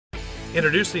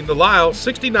Introducing the Lisle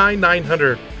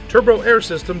 69900 Turbo Air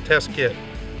System Test Kit.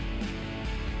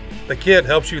 The kit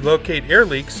helps you locate air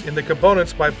leaks in the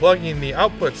components by plugging the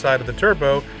output side of the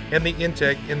turbo and the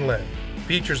intake inlet.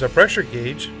 Features a pressure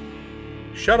gauge,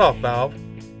 shutoff valve,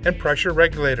 and pressure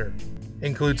regulator.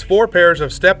 Includes 4 pairs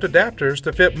of stepped adapters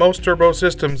to fit most turbo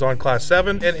systems on Class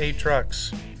 7 and 8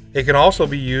 trucks. It can also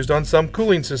be used on some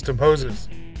cooling system hoses.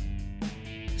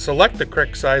 Select the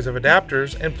correct size of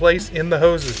adapters and place in the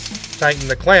hoses. Tighten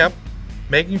the clamp,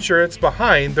 making sure it's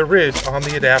behind the ridge on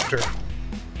the adapter.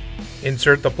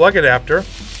 Insert the plug adapter.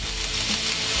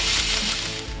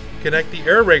 Connect the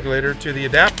air regulator to the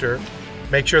adapter.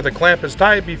 Make sure the clamp is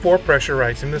tight before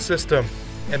pressurizing the system,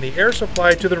 and the air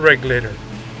supply to the regulator.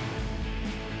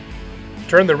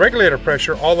 Turn the regulator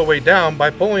pressure all the way down by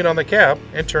pulling on the cap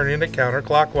and turning it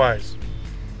counterclockwise.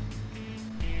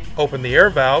 Open the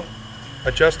air valve.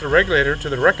 Adjust the regulator to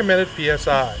the recommended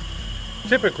PSI,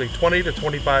 typically 20 to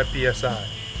 25 PSI.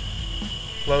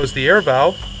 Close the air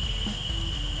valve.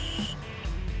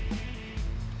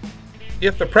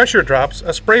 If the pressure drops,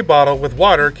 a spray bottle with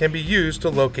water can be used to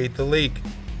locate the leak.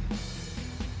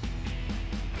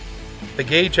 The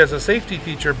gauge has a safety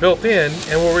feature built in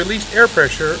and will release air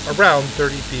pressure around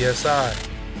 30 PSI.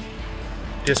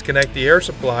 Disconnect the air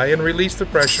supply and release the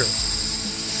pressure.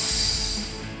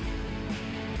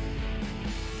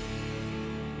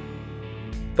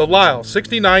 The Lisle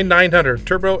 69900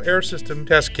 Turbo Air System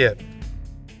Test Kit.